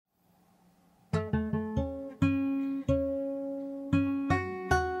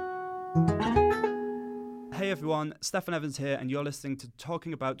Hey everyone, Stefan Evans here, and you're listening to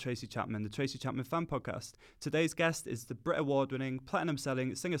Talking About Tracy Chapman, the Tracy Chapman fan podcast. Today's guest is the Brit Award-winning,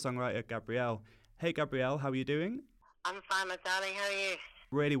 platinum-selling singer-songwriter Gabrielle. Hey Gabrielle, how are you doing? I'm fine, my darling. How are you?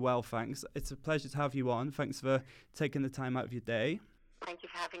 Really well, thanks. It's a pleasure to have you on. Thanks for taking the time out of your day. Thank you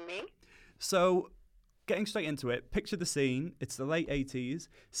for having me. So, getting straight into it, picture the scene. It's the late 80s.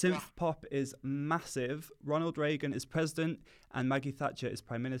 Synth pop is massive. Ronald Reagan is president and Maggie Thatcher is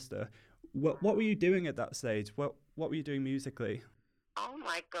prime minister. What were you doing at that stage? What were you doing musically? Oh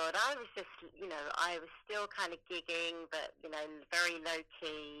my God, I was just, I was still kind of gigging, but, very low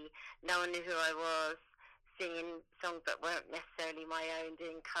key. No one knew who I was, singing songs that weren't necessarily my own,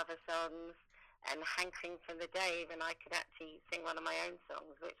 doing cover songs, and hankering for the day when I could actually sing one of my own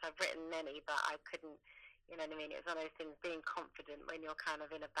songs, which I've written many, but I couldn't, you know what I mean? It was one of those things, being confident when you're kind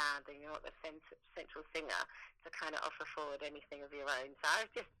of in a band and you're not the central singer, to kind of offer forward anything of your own. So I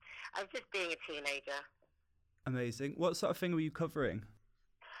was just being a teenager. Amazing. What sort of thing were you covering?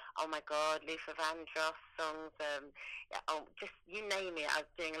 Oh my God, Luther Vandross songs, just you name it. I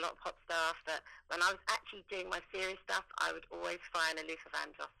was doing a lot of pop stuff, but when I was actually doing my serious stuff, I would always find a Luther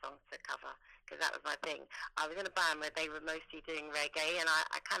Vandross song to cover, because that was my thing. I was in a band where they were mostly doing reggae, and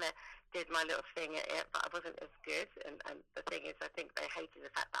I kind of did my little thing at it, but I wasn't as good. And the thing is, I think they hated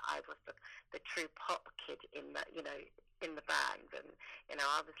the fact that I was the true pop kid in the band, and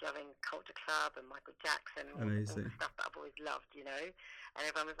I was loving Culture Club and Michael Jackson and all the stuff that I've always loved, and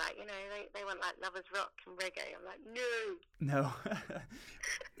everyone was like, they want like lovers rock and reggae. I'm like, no.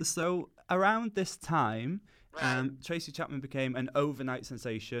 So around this time, right. Tracy Chapman became an overnight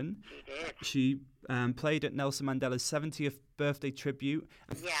sensation. She did. She played at Nelson Mandela's 70th birthday tribute.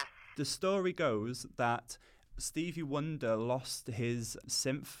 Yes. The story goes that Stevie Wonder lost his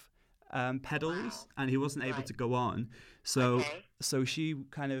synth pedals, and he wasn't able to go on. So she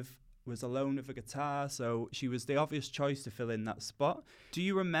kind of was alone with a guitar, so she was the obvious choice to fill in that spot. Do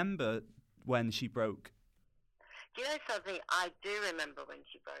you remember when she broke? Do you know something? I do remember when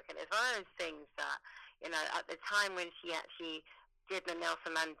she broke, and it's one of those things that, at the time when she actually did the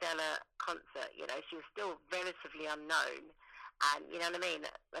Nelson Mandela concert, she was still relatively unknown. And you know what I mean?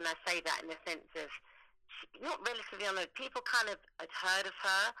 When I say that in the sense of, not relatively unknown, people kind of had heard of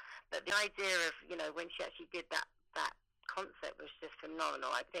her, but the idea of, when she actually did that concert was just phenomenal.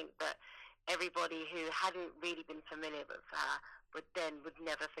 I think that everybody who hadn't really been familiar with her would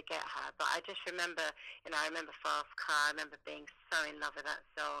never forget her. But I just remember, I remember Fast Car. I remember being so in love with that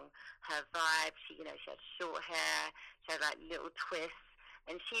song. Her vibe, she had short hair, she had like little twists,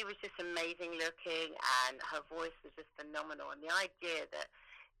 and she was just amazing looking, and her voice was just phenomenal. And the idea that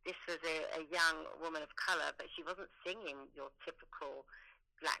this was a young woman of colour, but she wasn't singing your typical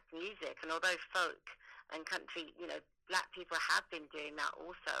black music. And although folk and country, black people have been doing that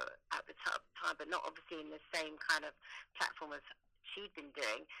also at the time, but not obviously in the same kind of platform as she'd been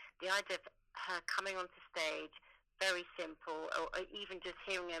doing. The idea of her coming onto stage, very simple, or even just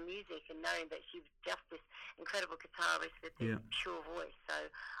hearing her music and knowing that she was just this incredible guitarist with this pure voice. So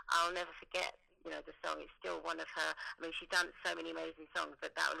I'll never forget, the song. It's still one of her, she's done so many amazing songs,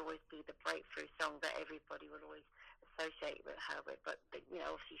 but that will always be the breakthrough song that everybody will always associate with her with. But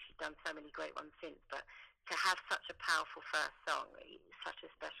obviously she's done so many great ones since, but to have such a powerful first song is such a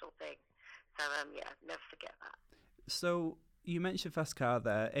special thing. So, never forget that. So you mentioned Fast Car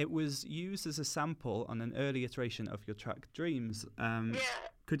there. It was used as a sample on an early iteration of your track Dreams.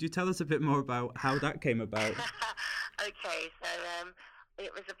 Could you tell us a bit more about how that came about? Okay, so it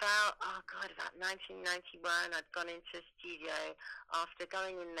was about 1991. I'd gone into a studio after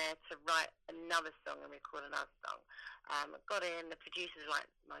going in there to write another song and record another song. Got in, the producers liked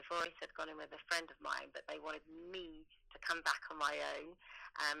my voice, had gone in with a friend of mine, but they wanted me to come back on my own,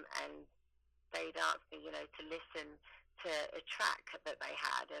 and they'd asked me, to listen to a track that they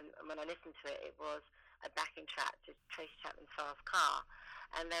had, and when I listened to it, it was a backing track to Tracy Chapman's Fast Car,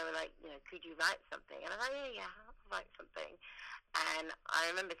 and they were like, could you write something? And I was like, yeah, I'll write something. And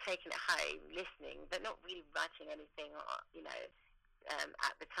I remember taking it home, listening, but not really writing anything,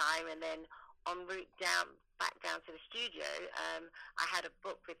 at the time. And then en route back down to the studio, I had a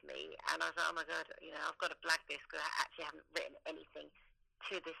book with me, and I was like, oh my God, I've got to blag this, because I actually haven't written anything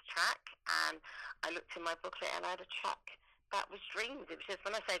to this track. And I looked in my booklet, and I had a track that was Dreams. It was just,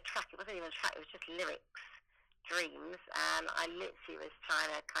 when I say track, it wasn't even a track, it was just lyrics, Dreams, and I literally was trying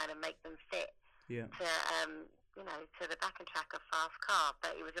to kind of make them fit to the backing track of Fast Car.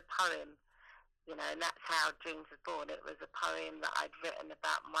 But it was a poem, and that's how Dreams was born. It was a poem that I'd written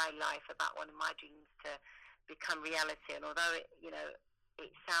about my life, about one of my dreams to become reality. And although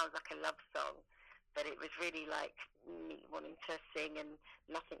it sounds like a love song, but it was really like me wanting to sing and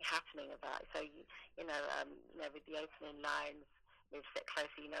nothing happening about it. So with the opening lines, move a bit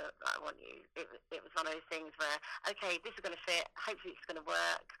closer, I want you. It was one of those things where, okay, this is going to fit. Hopefully it's going to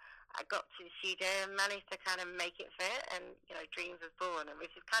work. I got to the studio and managed to kind of make it fit, and Dreams was born, and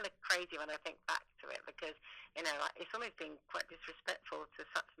which is kind of crazy when I think back to it, because it's almost been quite disrespectful to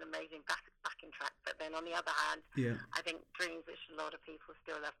such an amazing backing track. But then on the other hand, Yeah. I think Dreams, which a lot of people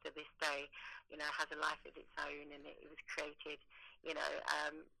still love to this day, has a life of its own, and it was created,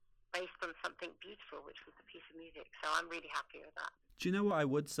 based on something beautiful, which was a piece of music. So I'm really happy with that. Do you know what I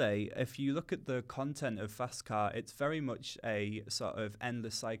would say? If you look at the content of Fast Car, it's very much a sort of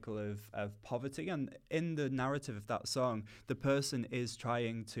endless cycle of poverty. And in the narrative of that song, the person is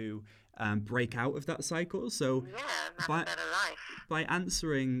trying to break out of that cycle. So have a better life. By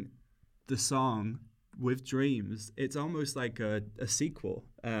answering the song with Dreams, it's almost like a sequel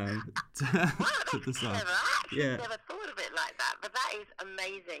to the song. Never thought of it like that, but that is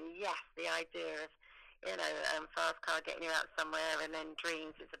amazing. Yes, the idea of Fast Car getting you out somewhere, and then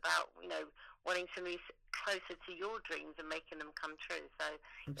Dreams is about wanting to move closer to your dreams and making them come true. So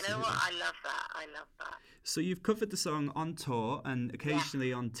Absolutely. You know what, I love that. So you've covered the song on tour and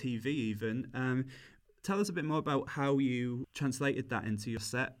occasionally on TV even. Tell us a bit more about how you translated that into your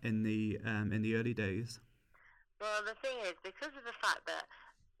set in the early days. Well, the thing is, because of the fact that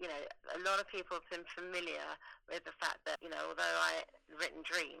a lot of people have been familiar with the fact that, although I had written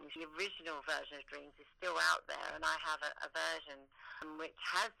Dreams, the original version of Dreams is still out there, and I have a version which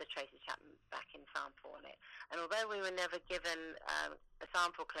has the Tracy Chapman backing sample on it. And although we were never given a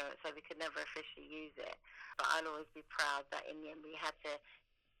sample clearance, so we could never officially use it, but I'll always be proud that in the end we had to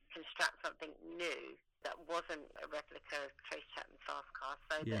construct something new that wasn't a replica of Tracy Chapman's Fast Car,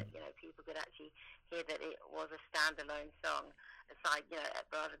 so that people could actually hear that it was a standalone song. Aside,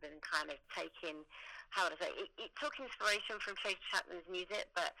 rather than kind of taking, how would I say, it took inspiration from Tracy Chapman's music,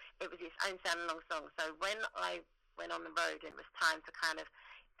 but it was its own standalone song. So when I went on the road and it was time to kind of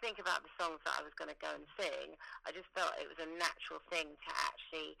think about the songs that I was going to go and sing, I just felt it was a natural thing to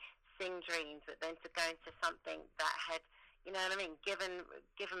actually sing Dreams, but then to go into something that had,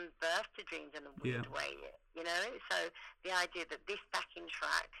 given birth to Dreams in a weird way, So the idea that this backing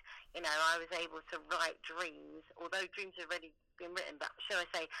track, I was able to write Dreams, although Dreams had already been written, but should I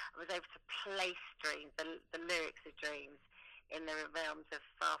say, I was able to place Dreams, the lyrics of Dreams, in the realms of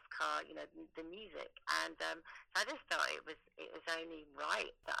Fast Car, the music. And so I just thought it was only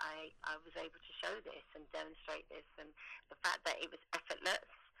right that I was able to show this and demonstrate this, and the fact that it was effortless.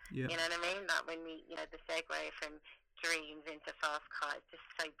 You know what I mean? Like when the segue from Dreams into Fast Car is just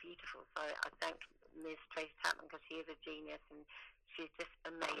so beautiful. So I thank Ms. Tracy Chapman, because she is a genius and she's just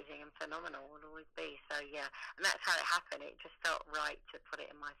amazing and phenomenal, will always be. So and that's how it happened. It just felt right to put it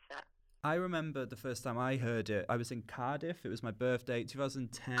in my set. I remember the first time I heard it, I was in Cardiff. It was my birthday,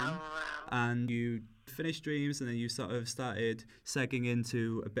 2010. Oh, wow. And you finished Dreams, and then you sort of started segging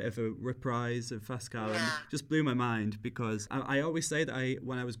into a bit of a reprise of Fast Car, and it just blew my mind, because I always say that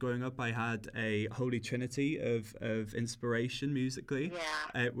when I was growing up, I had a holy trinity of inspiration musically.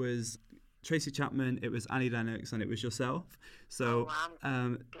 It was Tracy Chapman, it was Annie Lennox, and it was yourself. So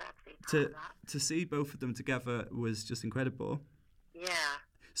to see both of them together was just incredible.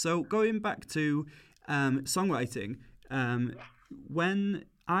 So going back to songwriting, when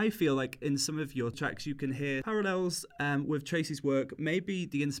I feel like in some of your tracks you can hear parallels with Tracy's work. Maybe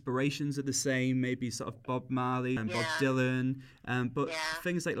the inspirations are the same, maybe sort of Bob Marley and Bob Dylan, but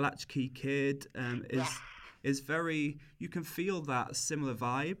things like Latchkey Kid is very, you can feel that similar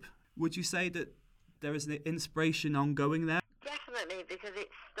vibe. Would you say that there is an inspiration ongoing there? Definitely, because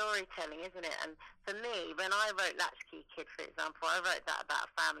it's storytelling, isn't it? And for me, when I wrote Latchkey Kid, for example, I wrote that about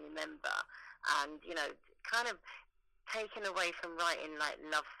a family member, and kind of taken away from writing like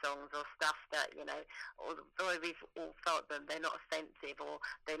love songs or stuff that although we've all felt them, they're not offensive, or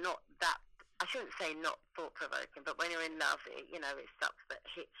they're not that, I shouldn't say not thought-provoking, but when you're in love, it sucks, that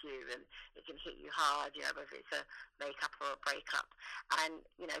hits you, and it can hit you hard, whether it's a breakup or a breakup. And,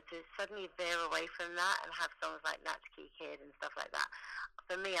 to suddenly veer away from that and have songs like Latchkey Kid and stuff like that,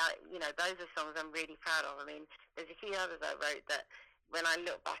 for me, those are songs I'm really proud of. I mean, there's a few others I wrote that, when I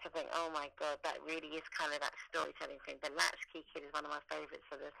look back, I think, oh my God, that really is kind of that storytelling thing. The Latchkey Kid is one of my favourites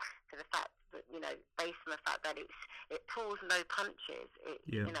for the fact that, based on the fact that it pulls no punches.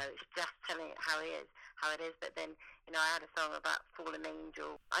 It's just telling it how it is. But then, I had a song about Fallen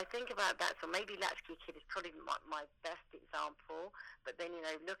Angel. I think about that song. Maybe Latchkey Kid is probably my best example. But then,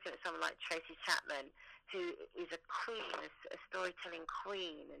 looking at someone like Tracy Chapman, who is a queen, a storytelling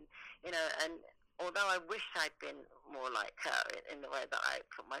queen, and although I wish I'd been more like her in the way that I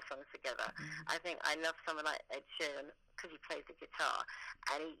put my songs together, I think I love someone like Ed Sheeran because he plays the guitar,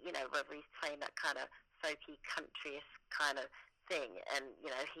 and he, whether he's playing that kind of folky, country-ish kind of thing, and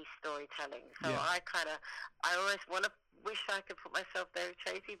he's storytelling. So I always wish I could put myself there with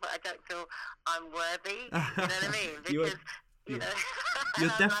Tracy, but I don't feel I'm worthy. You know what I mean? Because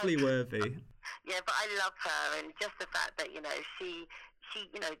you're definitely worthy. Yeah, but I love her, and just the fact that she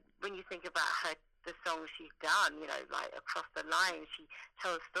when you think about her, the songs she's done, like Across the Line, she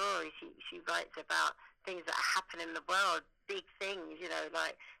tells stories. She writes about things that happen in the world, big things,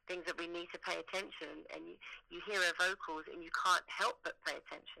 like things that we need to pay attention. And you hear her vocals, and you can't help but pay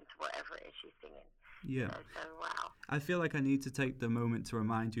attention to whatever it is she's singing. Yeah. So wow. I feel like I need to take the moment to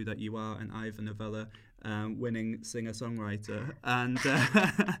remind you that you are an Ivor Novello winning singer-songwriter, and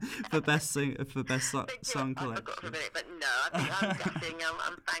for best song I collection. forgot for a minute, but no, I think I'm guessing.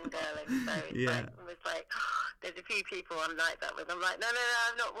 I'm fangirling. So it's like there's a few people I'm like that with. I'm like, no,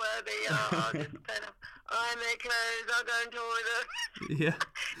 I'm not worthy. I'll just turn up. I make clothes. I'll go and tour with them. Yeah.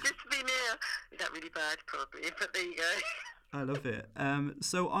 Just to be near. Is that really bad? Probably, but there you go. I love it.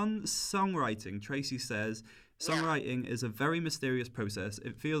 So on songwriting, Tracy says, songwriting is a very mysterious process.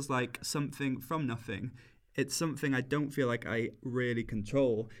 It feels like something from nothing. It's something I don't feel like I really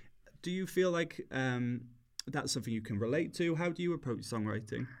control. Do you feel like that's something you can relate to? How do you approach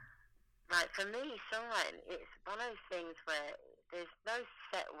songwriting? Right, for me, songwriting, it's one of those things where there's no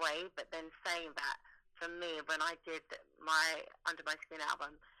set way, but then saying that, for me, when I did my Under My Skin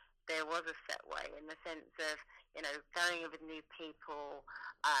album, there was a set way in the sense of, going with new people.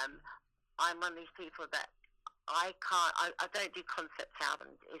 I'm one of these people that I don't do concept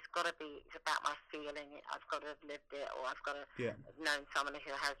albums. It's about my feeling. I've got to have lived it, or I've got to have known someone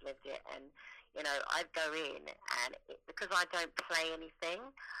who has lived it. And, I'd go in, and because I don't play anything,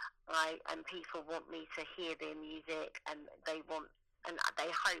 and people want me to hear their music, and they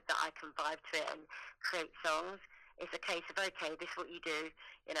hope that I can vibe to it and create songs. It's a case of, okay, this is what you do,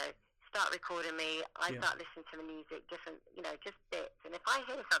 start recording me, I start listening to the music, different, just bits. And if I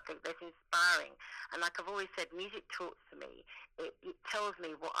hear something that's inspiring, and like I've always said, music talks to me. It tells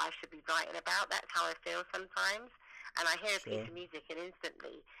me what I should be writing about. That's how I feel sometimes. And I hear a piece of music, and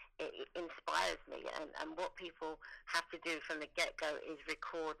instantly it inspires me. And what people have to do from the get-go is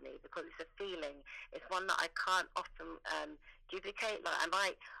record me, because it's a feeling. It's one that I can't often duplicate. Like I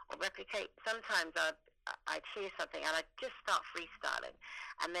might or replicate. Sometimes I'd hear something and I'd just start freestyling,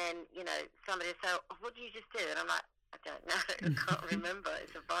 and then somebody would say, what did you just do? And I'm like, I don't know, I can't remember.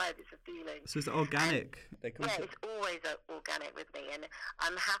 It's a vibe, it's a feeling. So it's organic. It's always organic with me, and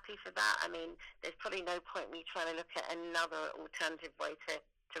I'm happy for that. I mean, there's probably no point me trying to look at another alternative way to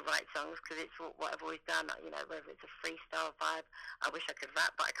write songs, because it's what I've always done. Whether it's a freestyle vibe, I wish I could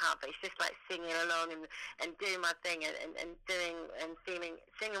rap, but I can't. But it's just like singing along and doing my thing and doing and feeling,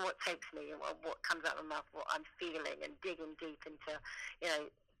 singing what takes me and what comes out of my mouth, what I'm feeling, and digging deep into.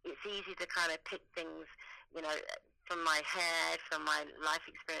 It's easy to kind of pick things, from my head, from my life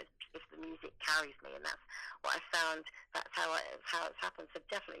experience, if the music carries me, and that's what I found. That's how it's happened. So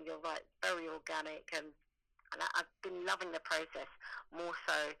definitely, you're right, very organic, and I've been loving the process more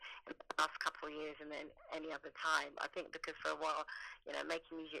so in the last couple of years than any other time. I think because for a while,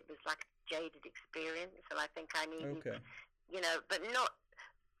 making music was like a jaded experience, and I think I needed, but not.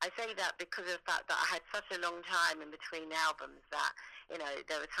 I say that because of the fact that I had such a long time in between albums that,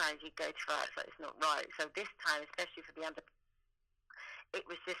 there were times you'd go to write, it's like it's not right. So this time, especially for it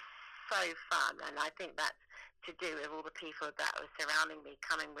was just so fun, and I think that's to do with all the people that were surrounding me,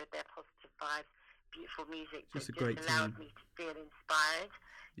 coming with their positive vibes, beautiful music that just allows me to feel inspired,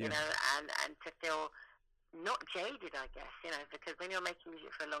 and to feel not jaded, I guess, because when you're making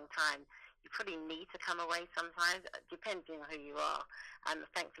music for a long time, you probably need to come away sometimes, depending on who you are. And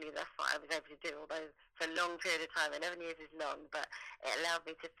thankfully, that's what I was able to do, although for a long period of time, 11 years is long, but it allowed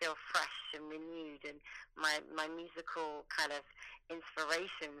me to feel fresh and renewed, and my musical kind of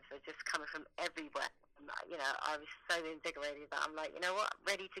inspirations are just coming from everywhere. I was so invigorated that I'm like, what,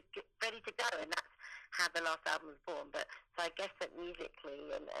 ready to go, and that's how the last album was born. But so I guess that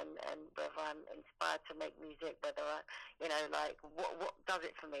musically, and whether I'm inspired to make music, whether I, like what does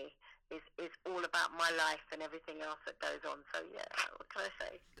it for me is all about my life and everything else that goes on. So yeah, what can I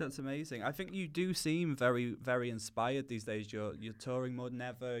say? That's amazing. I think you do seem very, very inspired these days. You're touring more than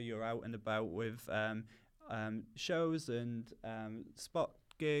ever. You're out and about with shows and spot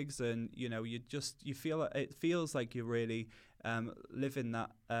gigs, and you feel it feels like you're really living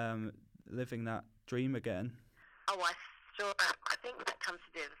that dream again. Oh, I think that comes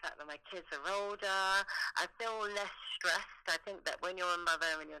to do with the fact that my kids are older. I feel less stressed. I think that when you're a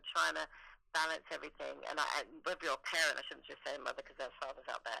mother and you're trying to balance everything. And whether you're a parent, I shouldn't just say mother because there's fathers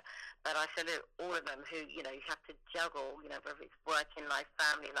out there, but I salute all of them who, you have to juggle, whether it's working life,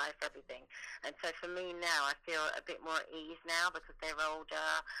 family life, everything. And so for me now, I feel a bit more at ease now because they're older.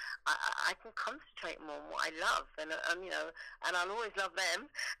 I can concentrate more on what I love, and I'll always love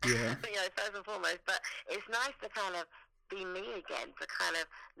them, yeah. First and foremost. But it's nice to kind of be me again, to kind of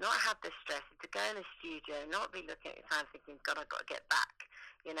not have the stress, to go in the studio, not be looking at the time thinking, God, I've got to get back.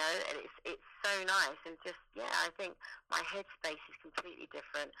 And it's so nice, and just I think my headspace is completely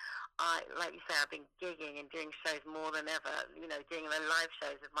different. Like you say, I've been gigging and doing shows more than ever. Doing the live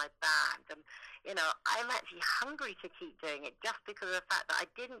shows with my band, and I'm actually hungry to keep doing it just because of the fact that I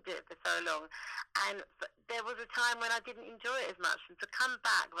didn't do it for so long, and there was a time when I didn't enjoy it as much. And to come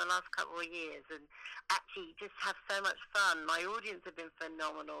back the last couple of years and actually just have so much fun. My audience have been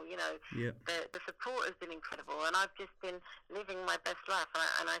phenomenal. The support has been incredible, and I've just been living my best life.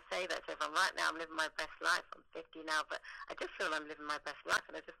 And I say that to everyone. Right now, I'm living my best life. I'm 50 now, but I just feel I'm living my best life,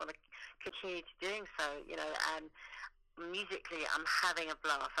 and I just want to continue to doing so. And musically, I'm having a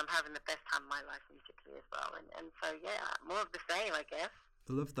blast. I'm having the best time of my life musically as well. And so, more of the same, I guess.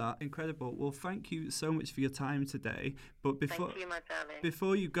 I love that. Incredible. Well, thank you so much for your time today. But thank you, my darling.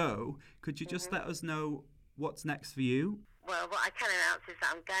 Before you go, could you just let us know what's next for you? Well, what I can announce is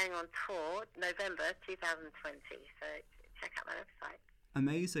that I'm going on tour November 2020. So check out my website.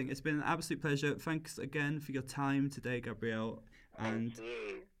 Amazing. It's been an absolute pleasure. Thanks again for your time today, Gabrielle. Thank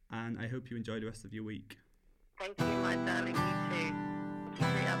you. And I hope you enjoy the rest of your week. Thank you, my darling. You too.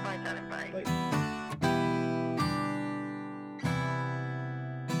 Bye, darling. Bye. Bye.